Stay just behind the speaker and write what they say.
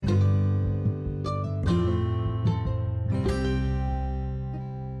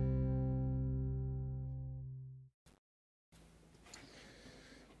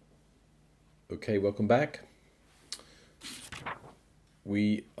Okay, welcome back.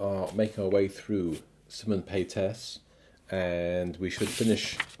 We are making our way through Siman Peites, and we should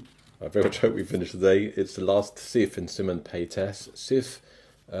finish. I very much hope we finish today. It's the last Sif in Siman Peites, Sif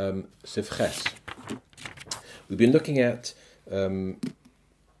Ches. We've been looking at what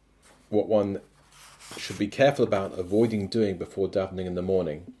one should be careful about avoiding doing before davening in the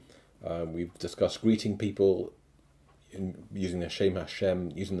morning. We've discussed greeting people using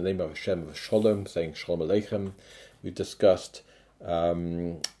HaShem, using the name of HaShem of Shalom, saying Shalom Aleichem. We've discussed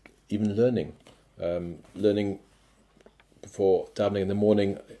even learning before davening in the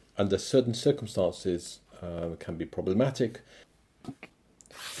morning under certain circumstances can be problematic.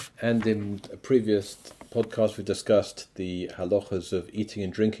 And in a previous podcast, we discussed the halachas of eating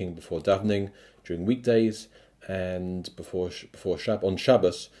and drinking before davening during weekdays and on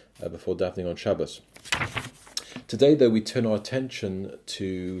Shabbos, before davening on Shabbos. Today, though, we turn our attention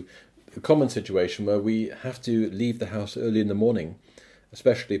to the common situation where we have to leave the house early in the morning,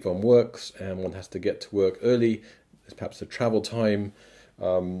 especially if one works and one has to get to work early. There's perhaps a travel time,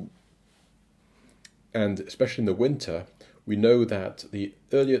 and especially in the winter, we know that the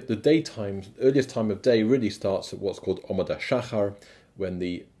earliest time of day really starts at what's called Amidah Shachar, when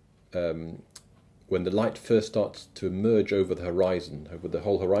the light first starts to emerge over the horizon, over the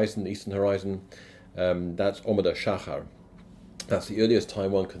whole horizon, the eastern horizon. That's Amidah Shachar. That's the earliest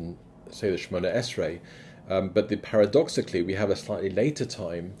time one can say the Shema Esrei. But paradoxically, we have a slightly later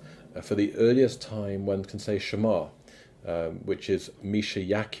time for the earliest time one can say Shema, which is Misha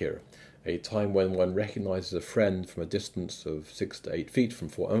Yakir, a time when one recognizes a friend from a distance of 6 to 8 feet from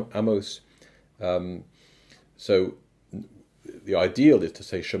 4 amos. So the ideal is to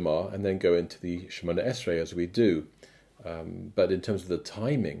say Shema and then go into the Shema Esrei as we do. But in terms of the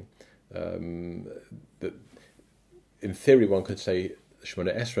timing, in theory, one could say Shema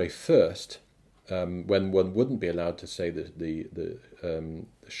Esrei first, when one wouldn't be allowed to say the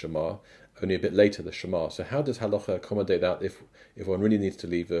Shema, only a bit later the Shema. So how does Halacha accommodate that if one really needs to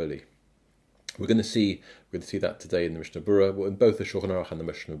leave early? We're going to see that today in the Mishnah Berurah, in both the Shulchan Aruch and the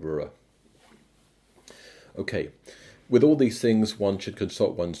Mishnah Berurah. Okay. With all these things, one should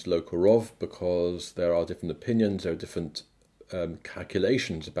consult one's local Rov, because there are different opinions, there are different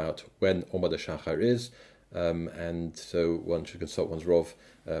calculations about when Amidah Shachar is, and so one should consult one's Rov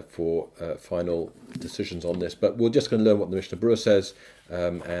for final decisions on this. But we're just going to learn what the Mishnah Berurah says,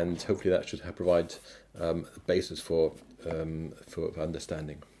 and hopefully that should basis for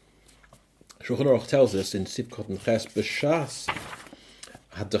understanding. Shulchan Aruch tells us in Sivkot and Ches b'shas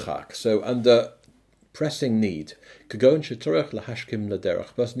hadachak. So under pressing need, kagon shetorach lahashkim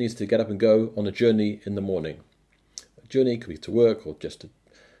laderach. A person needs to get up and go on a journey in the morning. A journey could be to work or just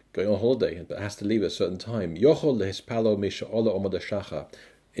going on holiday, but has to leave at a certain time. Yochol lehispalo misha'ola Amidah Shachar.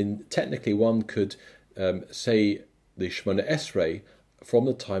 Technically, one could say the Shema Esrei from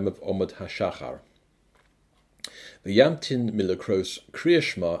the time of Amidah Shachar. The Yamtin milakros kriya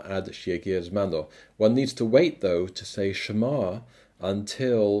Shema ad she'yagir zmano. One needs to wait, though, to say Shema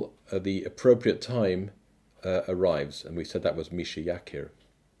until the appropriate time arrives, and we said that was Misha Yakir.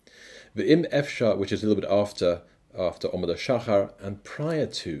 The Im Efshar, which is a little bit after Amidah Shachar, and prior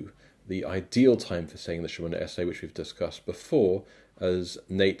to the ideal time for saying the Shema Esrei, which we've discussed before, as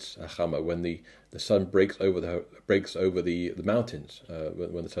Nate's Achama, when the sun breaks over the mountains,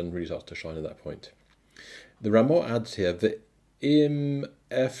 when the sun really starts to shine at that point. The Ramah adds here the Im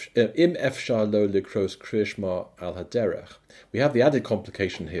Efshar lo likros kriya Shema al haderech. We have the added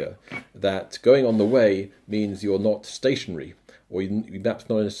complication here that going on the way means you're not stationary, or you're perhaps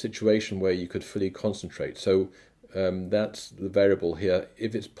not in a situation where you could fully concentrate. So that's the variable here.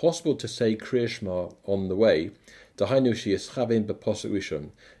 If it's possible to say kriya Shema on the way,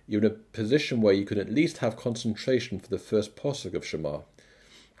 you're in a position where you can at least have concentration for the first posuk of Shema,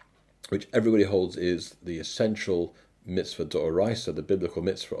 which everybody holds is the essential mitzvah d'oraisa, the biblical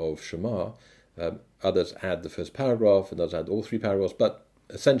mitzvah of Shema. Others add the first paragraph, and others add all 3 paragraphs, but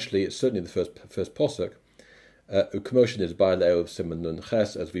essentially it's certainly the first posuk. U'k'motion is ba'aleo of Siman Nun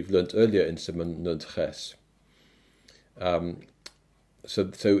Ches, as we've learnt earlier in Siman Nun Ches.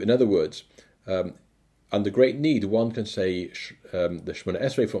 So in other words, under great need, one can say the Shema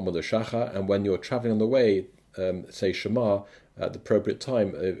Esrei from Amidah Shachar, and when you're traveling on the way, say Shema at the appropriate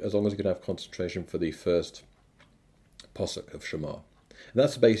time, as long as you can have concentration for the first posuk of Shema. And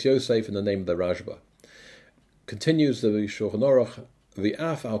that's the Beis Yosef in the name of the Rashba. Continues the Shulchan Aruch,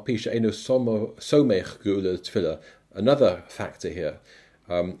 v'af al pi she'enu somech geula tefillah. Another factor here,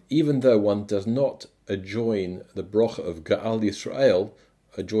 even though one does not adjoin the brocha of Ga'al Yisrael,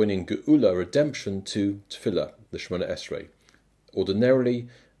 adjoining geula, redemption, to tefillah, the Shema Esrei. Ordinarily,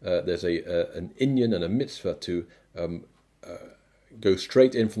 there's an inyan and a mitzvah to go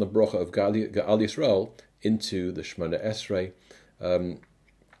straight in from the bracha of Gal Yisrael into the Shemona Esrei. When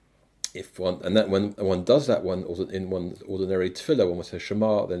one does that, one in one's ordinary tefillah, one will say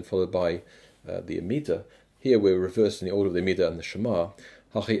Shema, then followed by the Amidah. Here we're reversing the order of the Amidah and the Shema.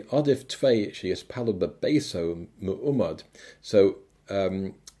 Hachi adif tvei sheyes palu bebeso mu'umad. So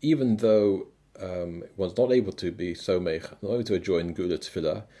even though one's not able to be somech, not able to join Gula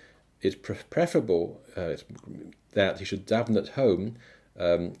Tefillah, it's preferable that he should daven at home,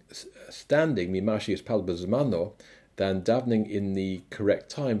 standing mimashi is palu bezmano, than davening in the correct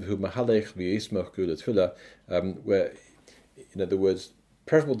time, who mahalech v'yismach Gula Tefillah, where, in other words,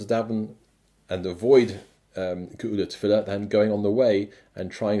 preferable to daven and avoid Gula Tefillah than going on the way and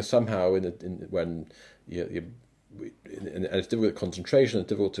trying somehow when it's difficult concentration, it's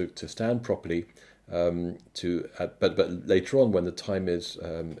difficult to stand properly. But later on, when the time is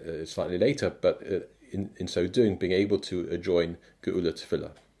slightly later, but in so doing, being able to join Geula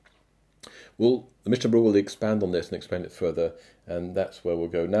Tefillah. The Mishnah Berurah will expand on this and explain it further, and that's where we'll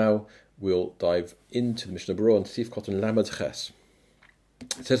go now. We'll dive into the Mishnah Berurah and Sif Koton Lamed Ches.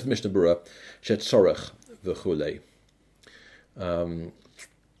 It says the Mishnah Berurah, Shet Sorech v'chulei.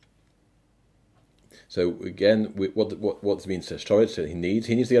 So again, what does it mean? Says Torah, he needs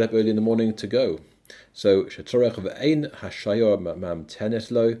to get up early in the morning to go. So shetzorech ve'ein hashayor mam tenes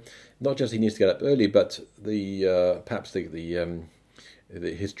lo. Not just he needs to get up early, but perhaps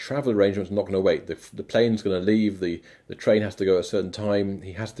his travel arrangement's not going to wait. The plane's going to leave. The train has to go at a certain time.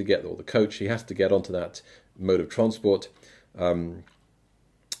 He has to get, or the coach, he has to get onto that mode of transport. The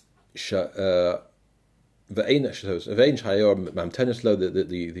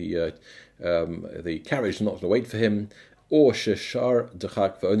carriage is not going to wait for him, or sheshar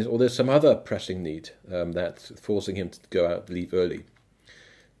dechak, or there's some other pressing need that's forcing him to go out, leave early.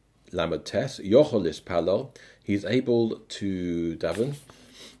 Lamed tes yocholis palo, he's able to daven.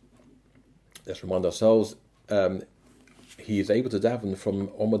 Let's remind ourselves, he is able to daven from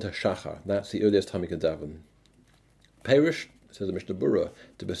Omad HaShachar. That's the earliest time he can daven. Perish, says the Mishnah Berurah,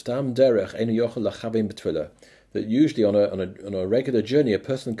 to bestam derech enu yochel lachavim betfilah, that usually on a regular journey a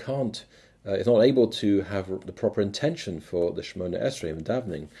person is not able to have the proper intention for the Shemona Esrei and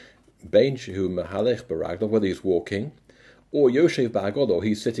davening. Bein shehu mahalech baraglo, whether he's walking, or yoshev ba'agod, or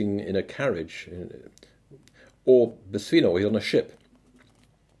he's sitting in a carriage, or besfina, or he's on a ship.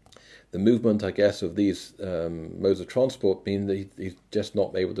 The movement, I guess, of these modes of transport mean that he's just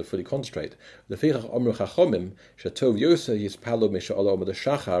not able to fully concentrate. So that's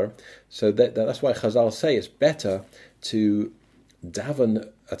why Chazal say it's better to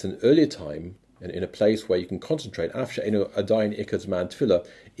daven at an earlier time in a place where you can concentrate,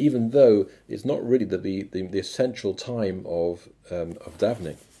 even though it's not really the essential time of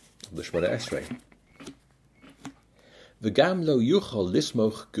davening, of the Shemona Esrei. V'gam lo yuchol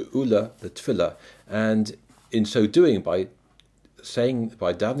lismoch geula l'tefillah, and in so doing, by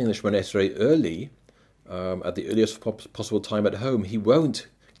davening the Shemona Esrei early, at the earliest possible time at home, he won't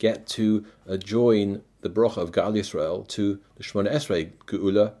get to join the bracha of Gal Yisrael to the Shemona Esrei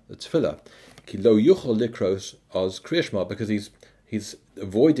geula l'tefillah. Ki lo yuchol likros as Kriya Shema, because he's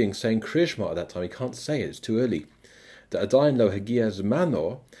avoiding saying Kriya Shema at that time. He can't say it; it's too early. The adayin lo hagia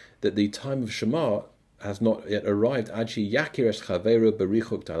zmano, that the time of Shema has not yet arrived, until,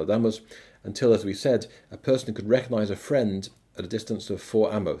 as we said, a person could recognize a friend at a distance of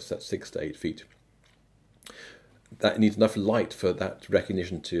 4 amos, that's 6 to 8 feet. That needs enough light for that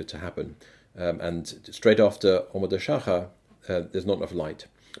recognition to happen. And straight after Omad HaShachar, there's not enough light.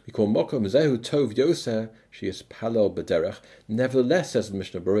 Nevertheless, says the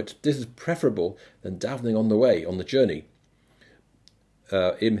Mishnah Berurah, this is preferable than davening on the way, on the journey.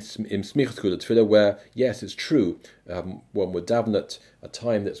 Im smichas Gula Tefillah, where, yes, it's true, one would daven at a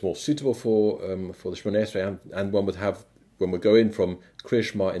time that's more suitable for the Shemona Esrei, and one would go in from Kriya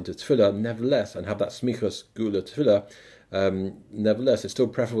Shema into Tefillah, nevertheless, and have that smichas Gula Tefillah, nevertheless, it's still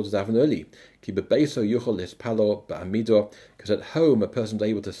preferable to daven early. Ki bebeso yuchol hispalo ba'amidah, because at home a person's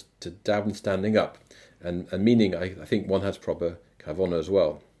able to daven standing up, and meaning, I think one has proper kavanah as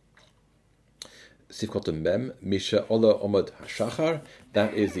well. Sifkot Mem, Misha Ola Omad HaShachar,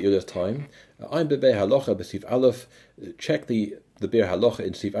 that is the earliest time. I'm Be'er Halacha B'Sif Aleph, check the Be'er Halacha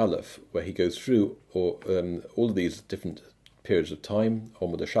in Sif Aleph, where he goes through all of these different periods of time,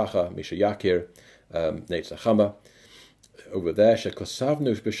 Omad HaShachar, Misha Yakir, Neitz HaChama. Over there,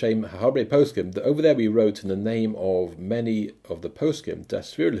 Shekosavnu B'Shem Habre Poskim, over there we wrote in the name of many of the Poskim,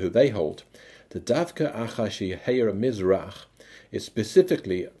 Dasvirl, who they hold, the Davka Achashi Heir Mizrach, is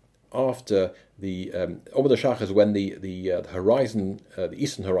specifically after the Amidah Shachar is when the horizon, the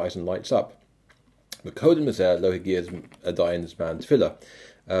eastern horizon, lights up.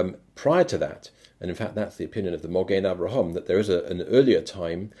 Prior to that, and in fact that's the opinion of the Mogen Avraham, that there is an earlier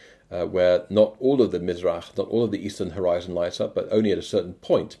time where not all of the Mizrach, not all of the eastern horizon lights up, but only at a certain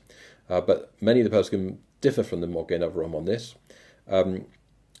point. But many of the poskim differ from the Mogen Avraham on this,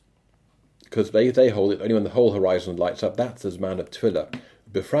 because they hold it only when the whole horizon lights up. That's the Zman of Tefillah.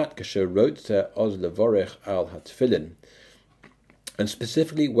 Befrat kasher rotze oz levorech al hatfilin. And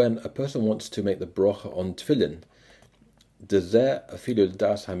specifically when a person wants to make the brocha on tefillin, dezeh afilu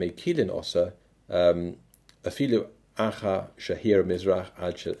das hamekilin osa, afilu acha shahir mizrach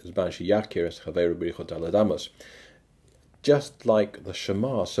ad zman sheyakir es chaveru b'richot aladamos. Just like the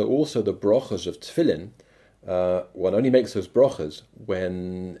Shema, so also the brochas of tefillin, one only makes those brochas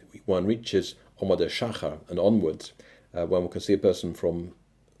when one reaches Amidah Shachar and onwards, when one can see a person from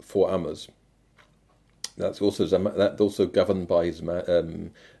 4 amas. That's also governed by his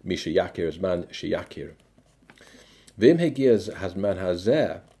man, Misha Yakir, his man Sheyakir. Vim Hegias has man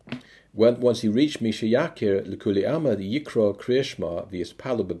Hazer. Once you reach Misha Yakir, L'Kuli Ama, the Yikro Kriyashma,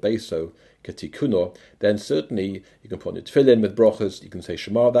 V'Yispalu Bebeso, Katikuno, then certainly you can put on your tefillin with brochas, you can say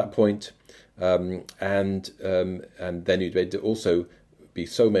Shema at that point, and then you'd also be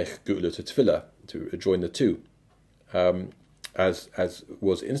Somech Gu'la to Tefillah, to join the two. As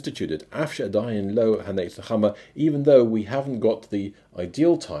was instituted, even though we haven't got the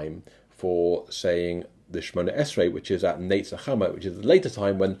ideal time for saying the Shemona Esrei, which is at Neitz Chama, which is the later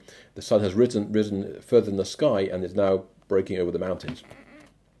time when the sun has risen further in the sky and is now breaking over the mountains.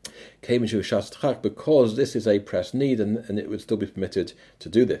 Because this is a press need, and it would still be permitted to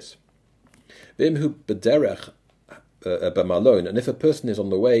do this. And if a person is on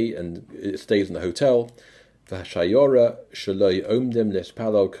the way and stays in the hotel, and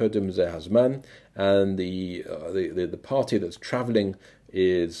the party that's traveling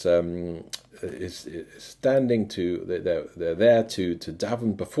is standing they're there to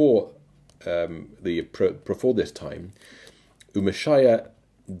daven before this time.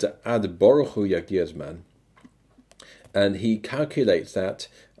 And he calculates that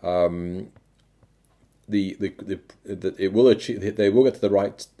they will get to the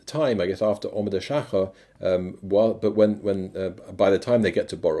right time, I guess, after Amidah Shachar. But when by the time they get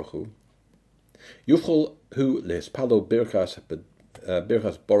to Baruch Hu, Yuchol Hu Lespalo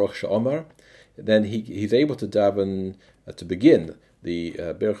Birchas Baruch She'omar, then he's able to daven to begin the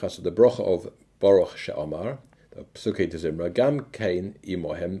Birchas of the bracha of Baruch She'omar, the Psukei Tezimra, Gam Kain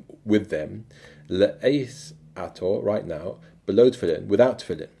Imohem, with them, Le'eis Ator, right now, below Tefillin, without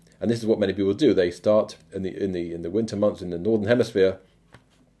Tefillin. And this is what many people do. They start in the winter months in the northern hemisphere,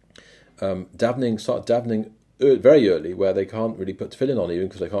 start davening very early, where they can't really put tefillin on even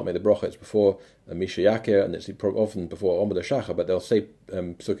because they can't make the bracha. It's before Misha Yakir, and it's often before Amidah Shachar, but they'll say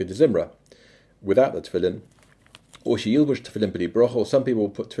Psukei Dezimra without the tefillin, or sheyilbush tefillin b'li bracha, or some people will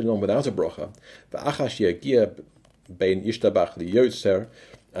put tefillin on without a bracha. V'achash yagia bein yishtabach liyotzer,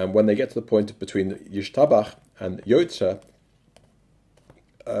 and when they get to the point between yishtabach and yotzer,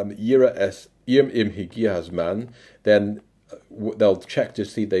 yira es im higia hazman, then they'll check to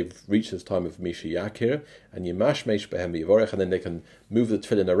see they've reached this time of Misha Yakir, and Yimash Meish Behem Yivorech, and then they can move the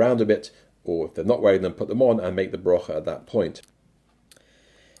tefillin around a bit, or if they're not wearing them, put them on and make the bracha at that point.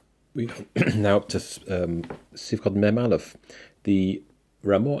 We now up to Sivkot Mem Aleph. The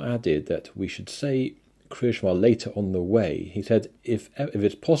Ramah added that we should say Kriya Shema later on the way. He said if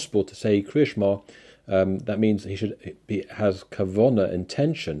it's possible to say Kriya Shema, that means he has kavona,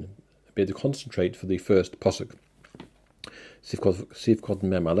 intention, be able to concentrate for the first pasuk. Sivkot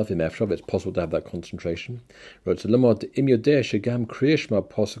Mem Aleph, it's possible to have that concentration. If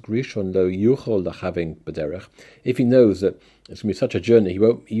he knows that it's going to be such a journey, he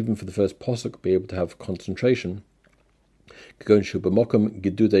won't, even for the first pasuk, be able to have concentration, because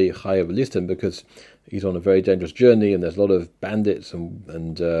he's on a very dangerous journey and there's a lot of bandits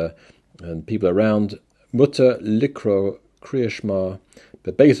and people around. Mutter likro kriya shema,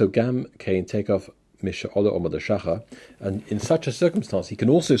 but bezo gam kain take off misha ola Amidah Shachar, and in such a circumstance he can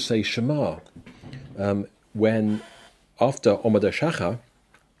also say Shema when after Amidah Shachar,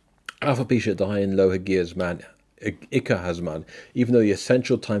 afa pisha dayin lo hagiyas man ikka hazman, even though the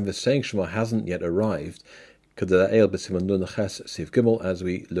essential time for saying Shema hasn't yet arrived. Kada'el b'siman nun ches sif gimel, as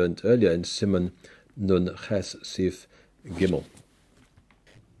we learned earlier in Siman nun ches sif gimel.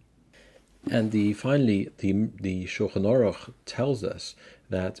 And finally, the Shulchan Aruch tells us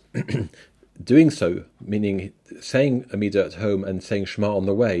that doing so, meaning saying Amidah at home and saying Shema on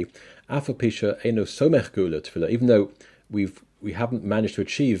the way, afa pisha eno somech gula tefillah, even though we haven't managed to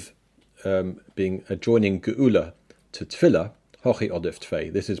achieve being adjoining geula to tefillah, hochi odif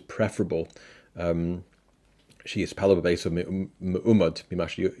tfei. This is preferable. She is palo b'beis of me'umad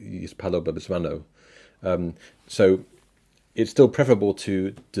mimash is palo b'bizmano. So it's still preferable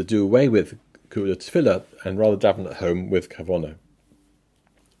to do away with geula tefillah and rather daven at home with kavona.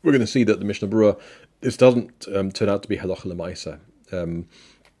 We're going to see that the Mishnah Berurah, this doesn't turn out to be halacha l'maisa.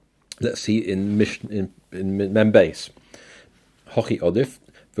 Let's see in Mem Beis. Hochi odif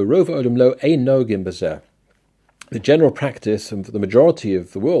v'rov odom lo ein nogim b'zeh. The general practice of the majority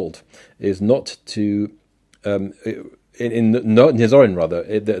of the world is not to not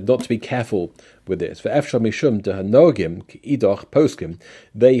to be careful with this. But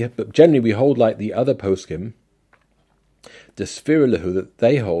generally we hold like the other poskim, the sphira that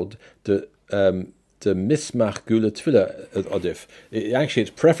they hold the mismach gula tefillah odif. Actually,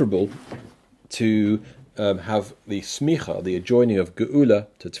 it's preferable to have the smicha, the adjoining of geula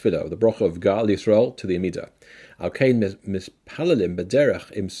to tefillah, the bracha of Gal Yisrael to the Amidah.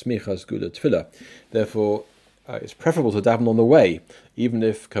 Therefore, it's preferable to daven on the way, even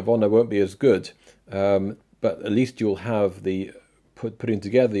if kavona won't be as good. But at least you'll have the putting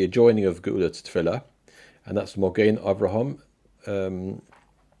together the adjoining of geula to tefillah, and that's Mogein Avraham.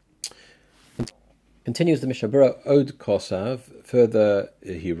 Continues the Mishnah Berurah Od Kosav. Further,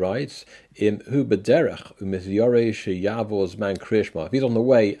 he writes, "Im hu b'derech u'mizyore sheyavor zman kriyashma." If he's on the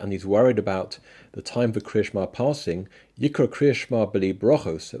way and he's worried about the time for kriyashma passing, yikra kriyashma b'li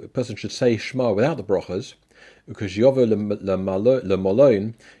brochos. A person should say Shema without the brochos. Because yovo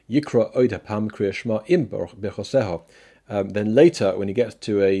lemoloin yikra od hapam kriyashma im bechoseho. Then later, when he gets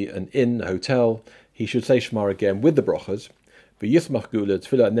to an inn, a hotel, he should say Shema again with the brochos. V'yismach geula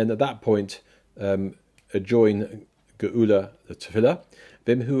tefillah, and then at that point, adjoin geula the tefillah.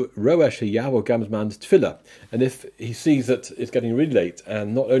 Vimhu roesh yawo gamzman tefillah, and if he sees that it's getting really late,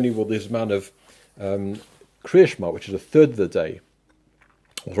 and not only will this man of kriyashma, which is a third of the day,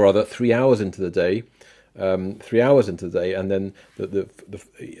 or rather 3 hours into the day, and then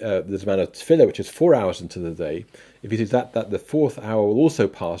there's a man of tefillah, which is 4 hours into the day. If he sees that the fourth hour will also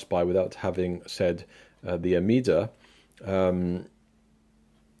pass by without having said the Amidah,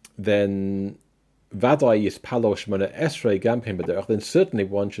 then Vaday yispalo Shemona Esrei Gampim b'derech. Then certainly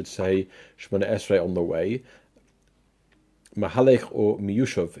one should say Shemona Esrei on the way. Mahalech or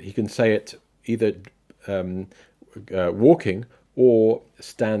miyushav. He can say it either walking or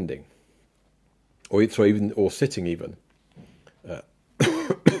standing, or sitting even.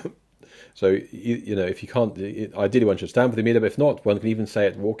 So if you can't, ideally one should stand for the Amidah. But if not, one can even say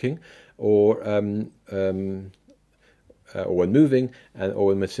it walking, or when moving, or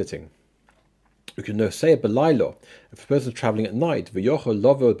when sitting. We can say it belaylo. If a person is traveling at night,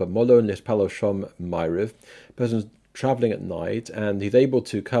 person's traveling at night and he's able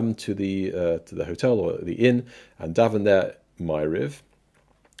to come to the hotel or the inn and daven there ma'ariv.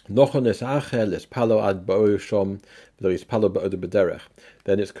 Then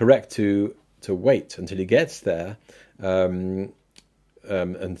it's correct to wait until he gets there and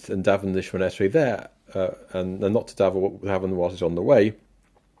daven the Shemona Esrei there, and not to daven whilst he's on the way.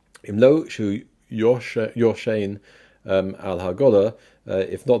 Imlo shu yoshein al hagoda.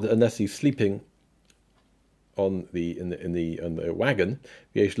 If not, unless he's sleeping on the wagon,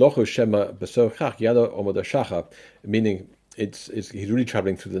 Shema meaning he's really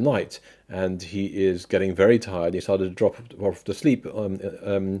traveling through the night and he is getting very tired. He started to drop off to sleep,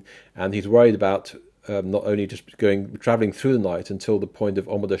 and he's worried about not only just traveling through the night until the point of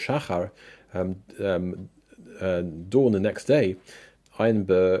Omad Shachar, dawn the next day. Ein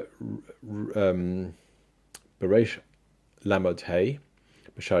bereish lamod hey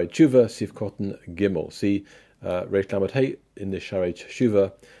b'sharei tshuva sif cotton gimel. See reish lamod hey in the sharei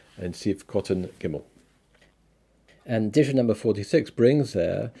tshuva and sif cotton gimel. And Disha number 46 brings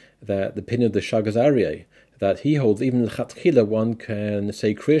there that the opinion of the Shagaz Aryeh, that he holds even l'chatchila one can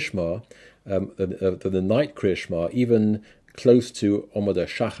say kriyashma, the night kriyashma, even close to Omad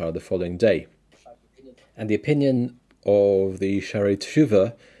Shachar the following day. And the opinion of the Sharei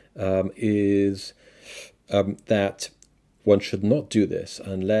Teshuva is that one should not do this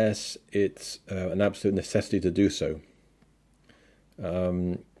unless it's an absolute necessity to do so.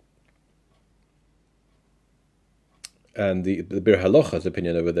 And the Bir Halacha's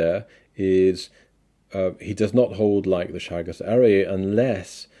opinion over there is he does not hold like the Shagas Aryeh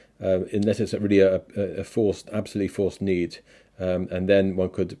unless it's really a absolutely forced need. And then one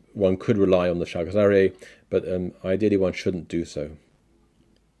could rely on the Shagas Aryeh, but ideally one shouldn't do so.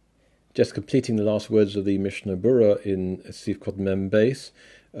 Just completing the last words of the Mishnah Berurah in Sivkot Mem Beis.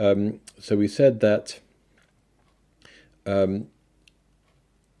 So we said that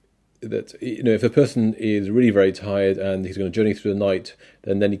that if a person is really very tired and he's going to journey through the night,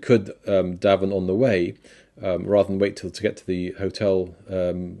 then he could daven on the way, rather than wait till to get to the hotel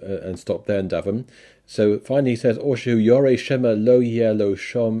and stop there and daven. So finally he says, Orshu Yore Shema lo yeh lo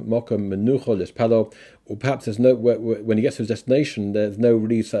shom mokum menucho lispalo, or perhaps there's no, when he gets to his destination, there's no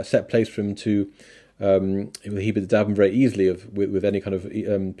really set place for him to he would daven very easily with any kind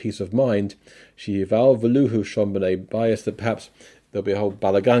of peace of mind. Shival veluhu shom b'nei bias, that perhaps there'll be a whole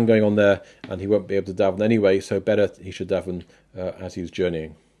balagan going on there and he won't be able to daven anyway, so better he should daven as he's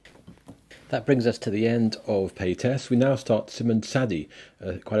journeying. That brings us to the end of Peites. We now start Siman Sadi,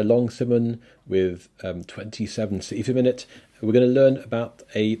 quite a long Siman with 27 Seifim in it. We're going to learn about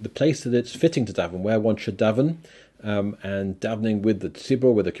the place that it's fitting to daven, where one should daven, and davening with the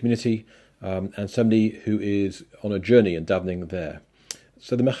tzibur, with the community, and somebody who is on a journey and davening there.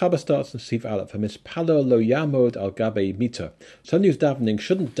 So the Mechaber starts in Sif Aleph, Mispalo lo yamod al gabe mita. Somebody who's davening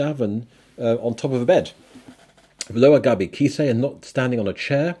shouldn't daven on top of a bed. Below a gabi kisei, and not standing on a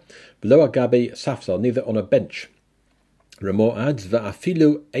chair. Below a gabi safsal, neither on a bench. Ramor adds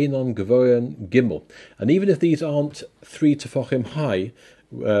va'afilu einon gavoyan gimel, and even if these aren't 3 tefachim high,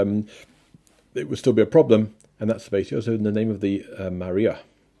 it would still be a problem, and that's basically also in the name of the Maria.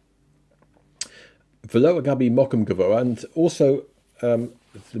 Below a gabi mokum gavo, and also the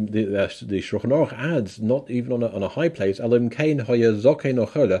Shulchan Aruch adds not even on a high place, unless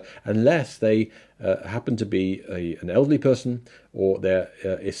they happen to be an elderly person, or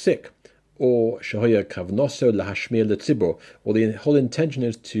is sick, or or the whole intention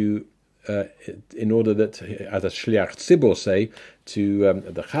is to in order that, as a shliach tzibur say, to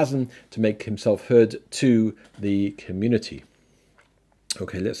the chazan, to make himself heard to the community.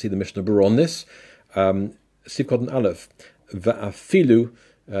 Okay, let's see the Mishnah Berurah on this. Sivkot and Aleph. Va'afilu,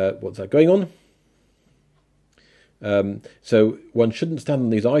 what's that going on? So one shouldn't stand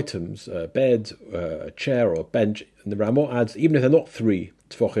on these items, a bed, a chair or a bench, and the Ramah adds, even if they're not 3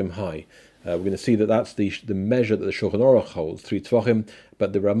 tefachim high. We're going to see that that's the measure that the Shulchan Aruch holds, 3 tefachim,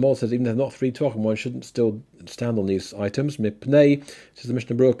 but the Ramah says even if they're not 3 tefachim, one shouldn't still stand on these items. Mipnei, says the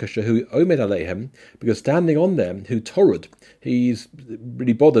Mishnah Berurah, kashahu omed aleihem, because standing on them, who torud, he's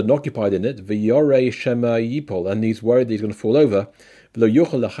really bothered and occupied in it, v'yorei Shema yipol, and he's worried that he's going to fall over, v'lo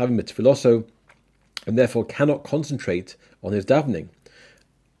yochel lachavim mitfiloso, and therefore cannot concentrate on his davening.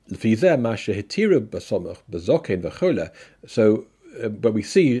 So, but we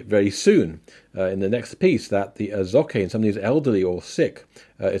see very soon in the next piece that the zokein, somebody who's elderly or sick,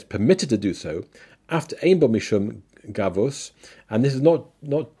 is permitted to do so after ein bo mishum gavus, and this is not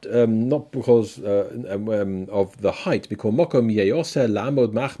because of the height. Because mokom yeyose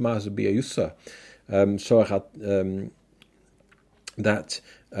lamod machmas biyusa, that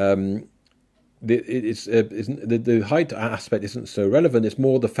the height aspect isn't so relevant. It's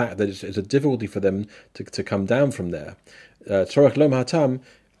more the fact that it's a difficulty for them to come down from there. Tzorach lom hatam,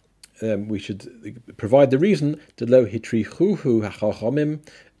 we should provide the reason to lo hitrichuhu hachachomim,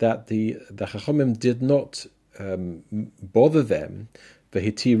 that the chachomim did not bother them,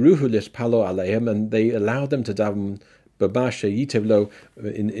 v'hitiruhu lispalo aleihem, and they allowed them to daven babasha yitevlo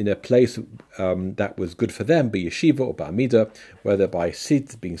in a place that was good for them, be yeshiva or Amidah, whether by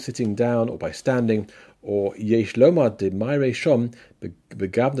sitting down or by standing, or yesh lomar de mayre shom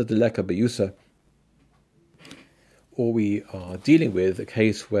begavna de leka beyusa, or we are dealing with a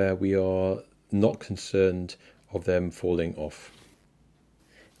case where we are not concerned of them falling off.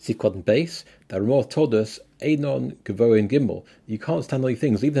 Sikot base, the Ramah told us, Einon Gavoin Gimel, you can't stand on these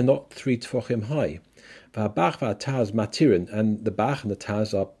things, even if they're not 3 tefachim high. V'habach v'ataz matirin, and the bach and the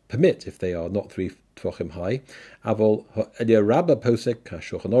taz are permit if they are not 3 tefachim high. Avol Eliyah Rabbah posek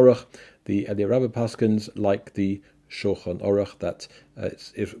Shulchan Aruch, the Eliyah Rabbah paskins like the Shulchan Aruch, that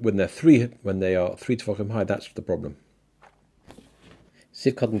when they are 3 tefachim high, that's the problem.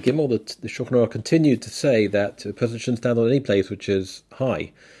 Sivkot and Gimel, the Shulchan Aruch continued to say that a person shouldn't stand on any place which is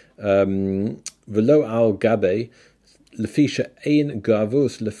high. V'lo al gabe lefisha ein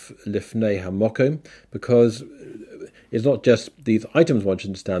gavus lifnei hamokim, because it's not just these items one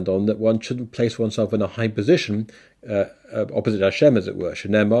shouldn't stand on, that one shouldn't place oneself in a high position opposite HaShem, as it were.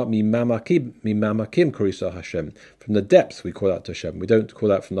 Shenema mi mamakim korisa HaShem. From the depths we call out to HaShem. We don't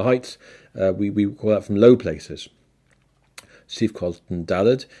call out from the heights. We call out from low places. Sivkot and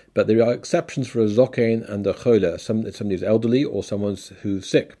Daled, but there are exceptions for a zokein and a chola, somebody who's elderly or someone who's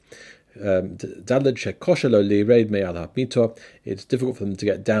sick. Daled shekoshelo lireid me'al ha'mito, it's difficult for them to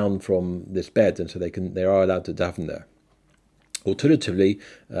get down from this bed, and so they are allowed to daven there. Alternatively,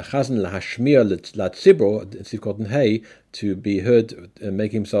 Chazan lahashmir latzibor, Sivkot Hey, to be heard,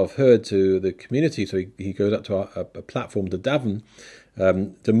 make himself heard to the community. So he goes up to a platform to daven.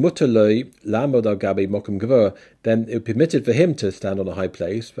 The mutaloi lamod al gabe mokum gavur. Then it permitted for him to stand on a high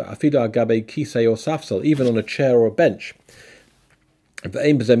place. But afidu al gabe kisei or safsal, even on a chair or a bench.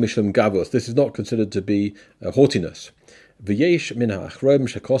 This is not considered to be haughtiness. V'yesh min ha'achroim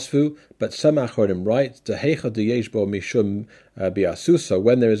shekosvu, but some achroim write the heicha deyesh bo mishum biasusa,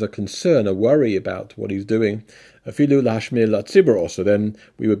 when there is a concern, a worry about what he's doing. Afilu lahashmir latzibur also, then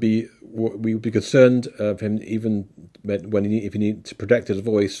we would be concerned of him even if he needs to protect his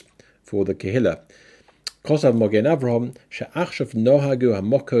voice for the kehillah. Kosav mogen Avraham she'achshav nohagu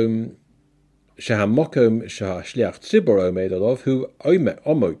hamokom. Shehamokom shehashliach tzibor omed alov hu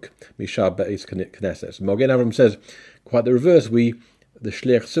omok mishab beis knesses. Mogen Avraham says quite the reverse. The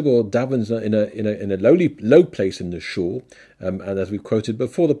shliach tzibor davens in a low place in the shul, and as we've quoted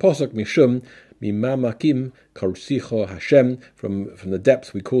before, the posuk mishum mimamakim karusicho HaShem, from the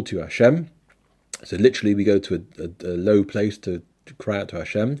depths we call to HaShem. So literally, we go to a low place to cry out to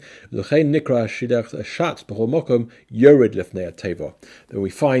HaShem. Then we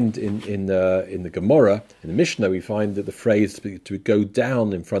find in the Gemara, in the Mishnah, we find that the phrase to go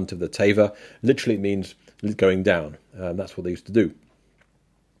down in front of the teva literally means going down. That's what they used to do.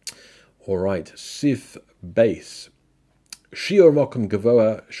 All right, Sif base. Shior mokum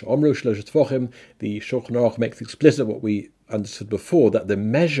gavoa shomru shlosh tefachim. The Shulchan Aruch makes explicit what we understood before, that the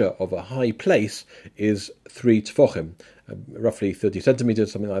measure of a high place is 3 tefachim, roughly 30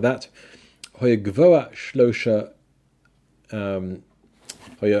 centimeters, something like that. Hoya gvoa shlosha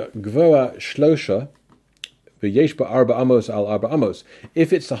v'yesh ba arba amos al arba amos.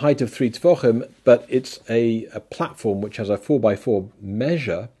 If it's the height of 3 tefachim, but it's a platform which has a 4x4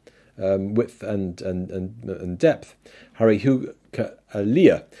 measure, width and depth, harihu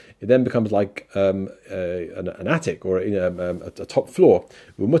aliyah, it then becomes like an attic or a top floor.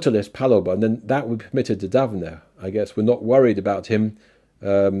 Umutalis paloba, and then that would be permitted to daven there. I guess we're not worried about him.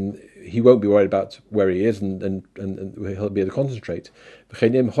 He won't be worried about where he is, and he'll be able to concentrate.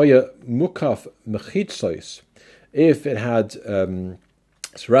 If it had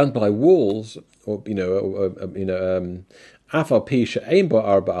surrounded by walls, or and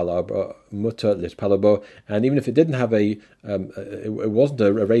even if it didn't have it wasn't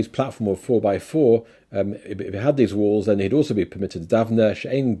a raised platform of 4x4, if it had these walls, then he'd also be permitted to daven there,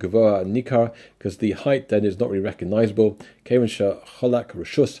 because the height then is not really recognizable,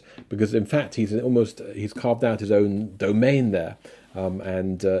 because in fact he's carved out his own domain there,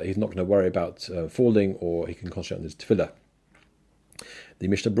 and he's not going to worry about falling, or he can concentrate on his tefillah. The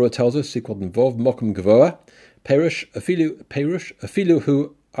Mishnah Berurah tells us, Sikwad involved mokum gavoa, Perush afilu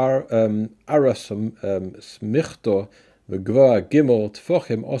hu arasum smichto v'gvoa gimel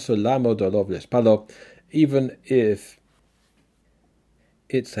tfochim also lamod olov lespalo, even if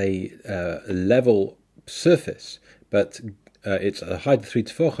it's a level surface, but it's a height of 3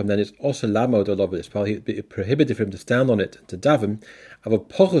 tefachim, then it's also lamod olov lespalo. It prohibited for him to stand on it to daven. Ava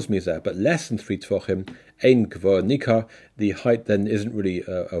pochos mizeh, but less than 3 tefachim, ein gvoa nikar. The height then isn't really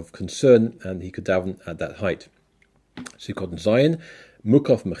of concern, and he could daven at that height. Sikot Zion,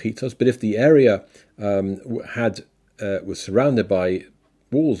 mukaf mechitos. But if the area was surrounded by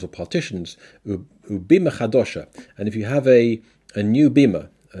walls or partitions, ubima chadosha, and if you have a new bima,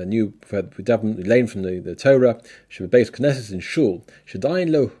 a new lane from the Torah, should base knesses in shul, shadayin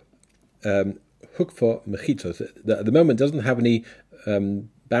lo hukfa mechitos. At the moment doesn't have any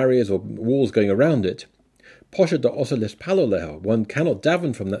barriers or walls going around it. Posha da osa les palo leha. One cannot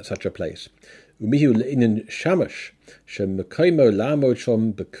daven from such a place. Umihu le'inin shamash shemekaimo lamod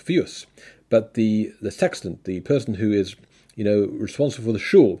shom bekvius. But the sexton, the person who is responsible for the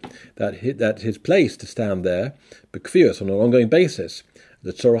shul, that his place to stand there bekvius on an ongoing basis,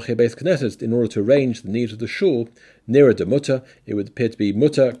 the tzorach beis knesses, in order to arrange the needs of the shul nearer the mutter, it would appear to be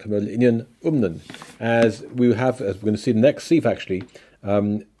mutter kamol inyan umnan, as we're going to see the next sif actually.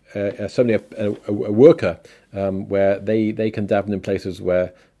 Certainly a worker where they can daven in places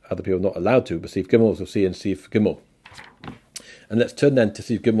where other people are not allowed to. But Sif Gimel, we'll see in Sif Gimel. And let's turn then to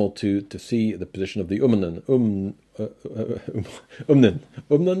Sif Gimel to see the position of the umnan,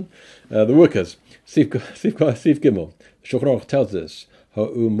 the workers. Sif Gimel. Shulchan Aruch tells us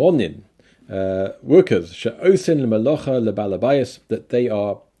ha'umonin, workers she'osin l'malocha lebalabayas, that they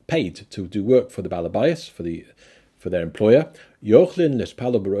are paid to do work for the balabayas, for their employer. Yochlin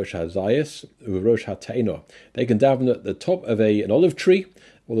lespalo b'rosh hazayis u'rosh hateino. They can daven at the top of an olive tree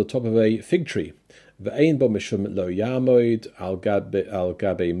or the top of a fig tree. Ve'ein bo mishum lo yamoid al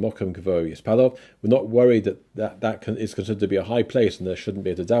gabe mokum kavo yispalo. We're not worried that is considered to be a high place and they shouldn't be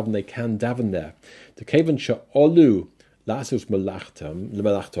able to daven. They can daven there. The kaven olu lasus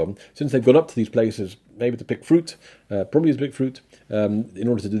melachtom. Since they've gone up to these places, maybe to pick fruit, probably to pick fruit, in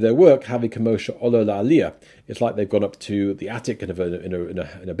order to do their work, havi kamosha olo la'aliyah. It's like they've gone up to the attic in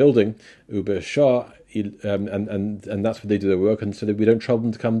a building, ubeshah, and that's where they do their work, and so that we don't trouble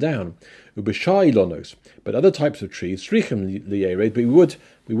them to come down. Ubeshah ilonos. But other types of trees, strichim liyered, but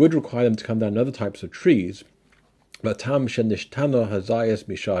we would require them to come down in other types of trees. Because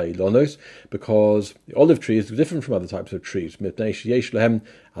the olive tree is different from other types of trees. They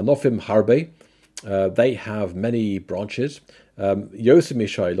have many branches. Yosem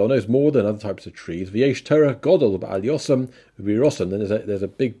Mishai is more than other types of trees. V'yesh Torah Godol Ba'al Yosem V'Yirosem. Then there's a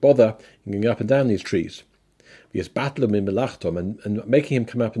big bother in going up and down these trees. V'yes Batlum in Melachtom, and making him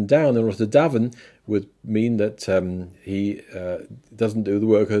come up and down in order to daven would mean that he doesn't do the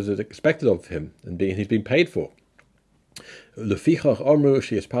work as is expected of him, and he's been paid for. Therefore,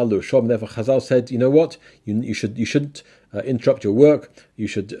 Chazal said, you know what? You shouldn't interrupt your work. You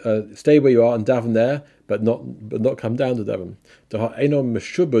should stay where you are and daven there, but not come down to daven.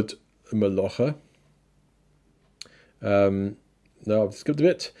 No, I've skipped a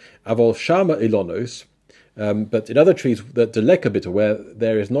bit. Avol shama ilonos. But in other trees that delek a bit, where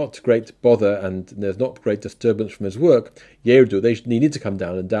there is not great bother and there's not great disturbance from his work, yerdu, they need to come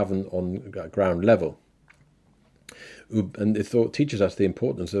down and daven on ground level. And it teaches us the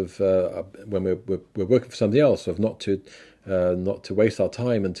importance of when we're working for somebody else, of not to waste our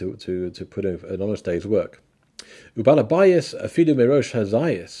time and to put in an honest day's work. Ubalabayas afilu merosh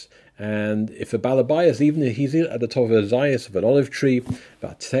hazayas, and if a balabayas, even if he's at the top of a zayas of an olive tree,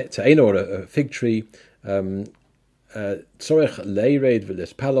 or a fig tree, tzorech leired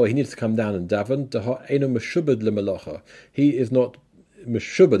v'lespalo, he needs to come down and daven. Deha eno meshubed lemalacha, he is not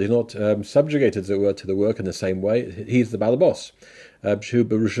meshubad, he's not subjugated, as it were, to the work in the same way. He's the balabos. He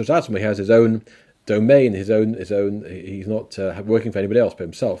has his own domain, his own. He's not working for anybody else but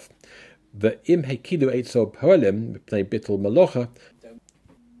himself. The im hekilu eitzo poelim play bittul malocha,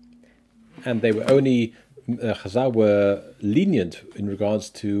 and they were only Chazal were lenient in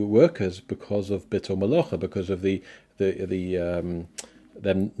regards to workers because of bittul malocha, because of the them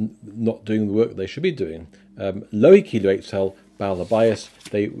not doing the work they should be doing. Lo hekilu eitzel Balabayas,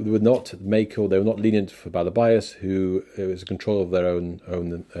 they would not make, or they were not lenient for Balabayas, who is in control of their own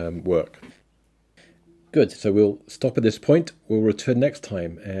work. Good, so we'll stop at this point. We'll return next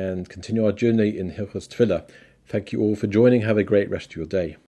time and continue our journey in Hilchos Tefillah. Thank you all for joining. Have a great rest of your day.